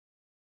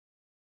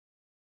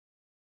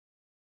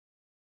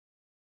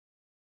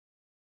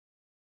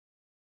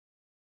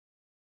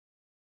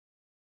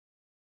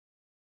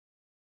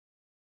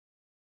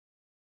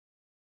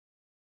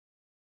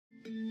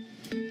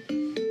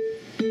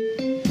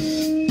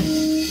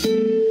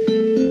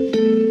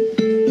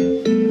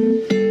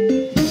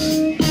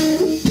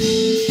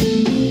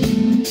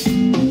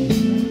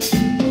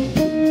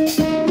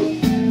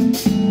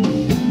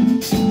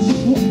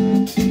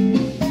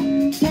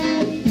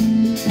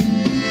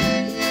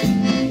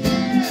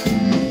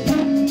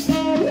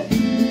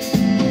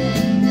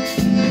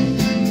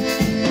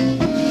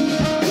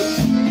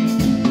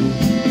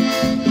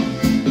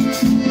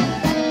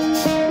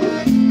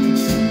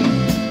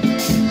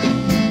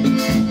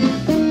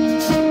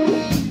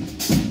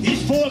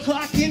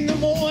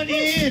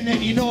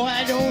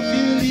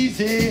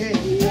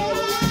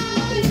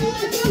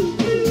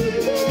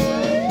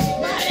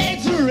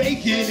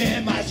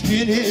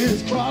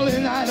Is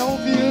crawling, I don't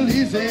feel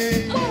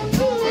easy. So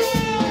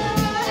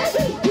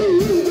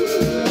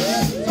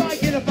I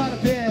get up out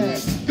of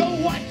bed, go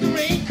watch the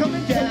rain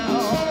coming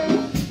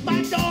down.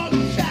 My dog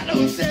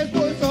Shadow says,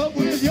 what's up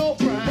with your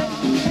frown?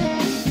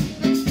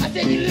 I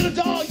said, you little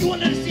dog, you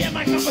won't understand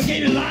my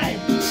complicated life.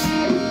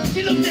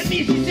 She looks at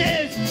me, she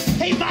says,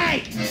 hey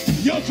Mike,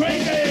 you're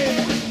crazy.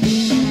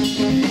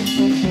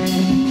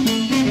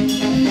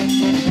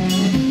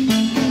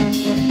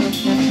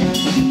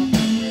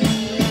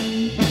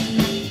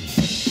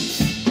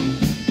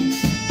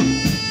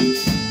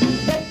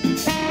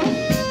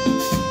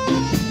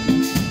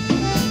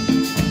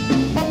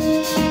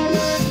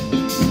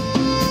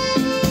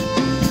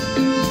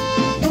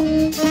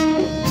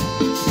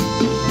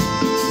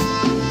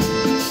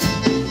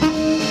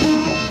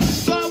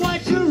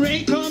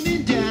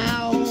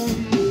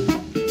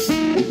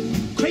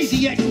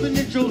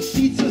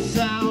 Sheets of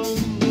sound.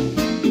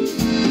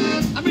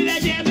 I mean,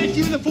 that damn met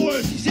you in the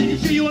forest. You said, you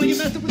sure you want to get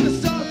messed up with the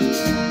stuff?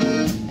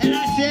 And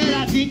I said,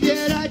 I think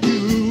that I do.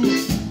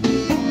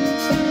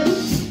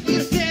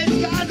 You said,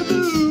 skies are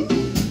blue,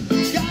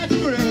 skies are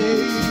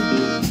gray.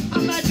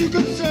 I'm not too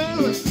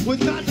concerned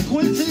with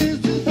consequences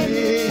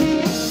today.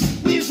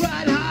 We just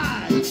ride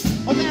high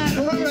on that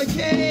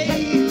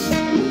hurricane.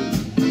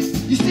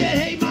 You said,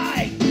 hey,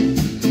 Mike,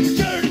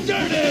 dirty,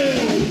 dirty.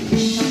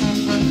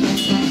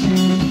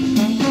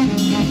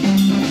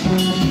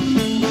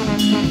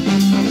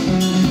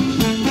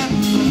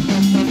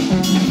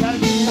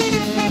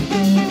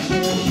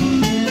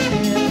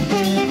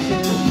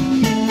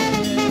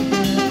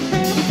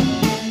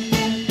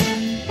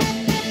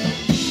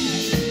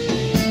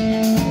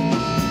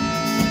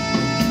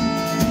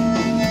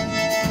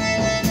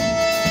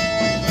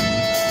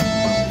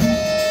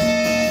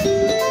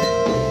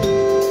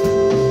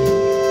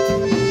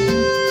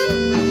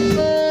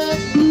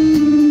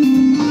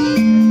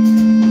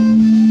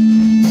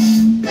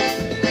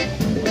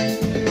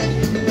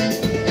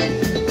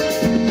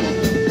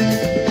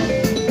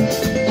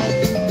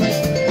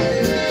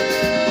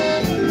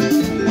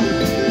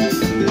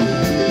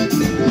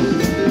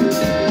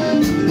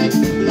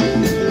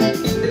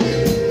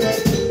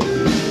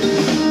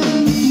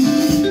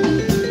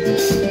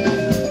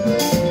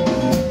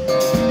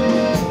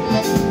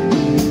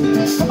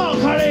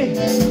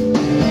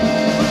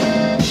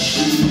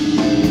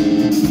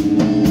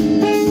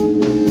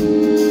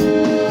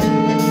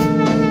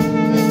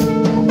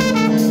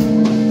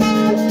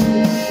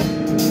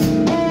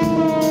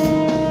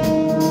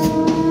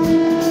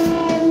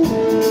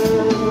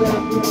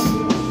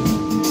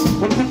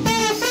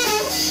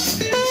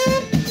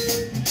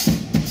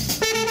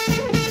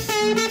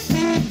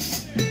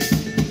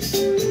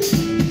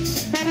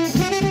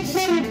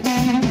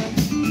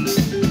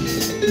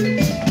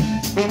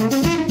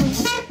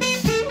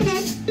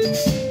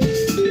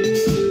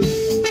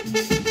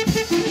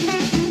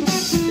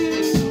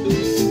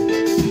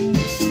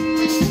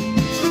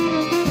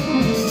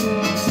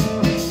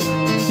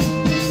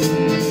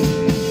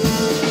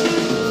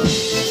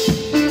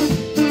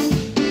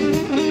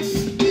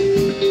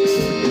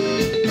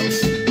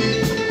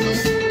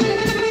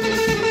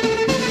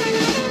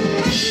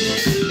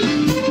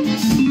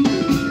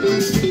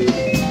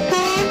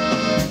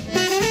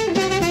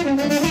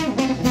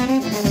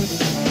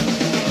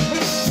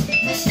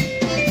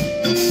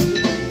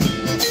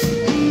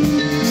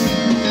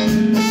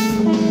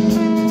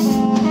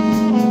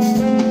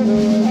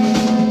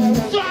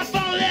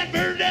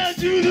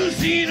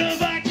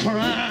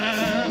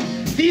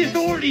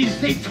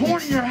 They've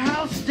torn your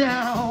house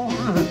down.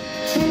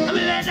 I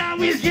mean, that night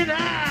we was getting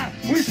high.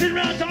 We were sitting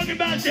around talking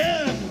about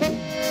death.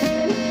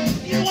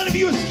 Neither one of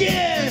you was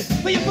scared,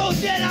 but you're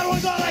both dead. I don't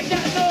want to go out like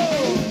that.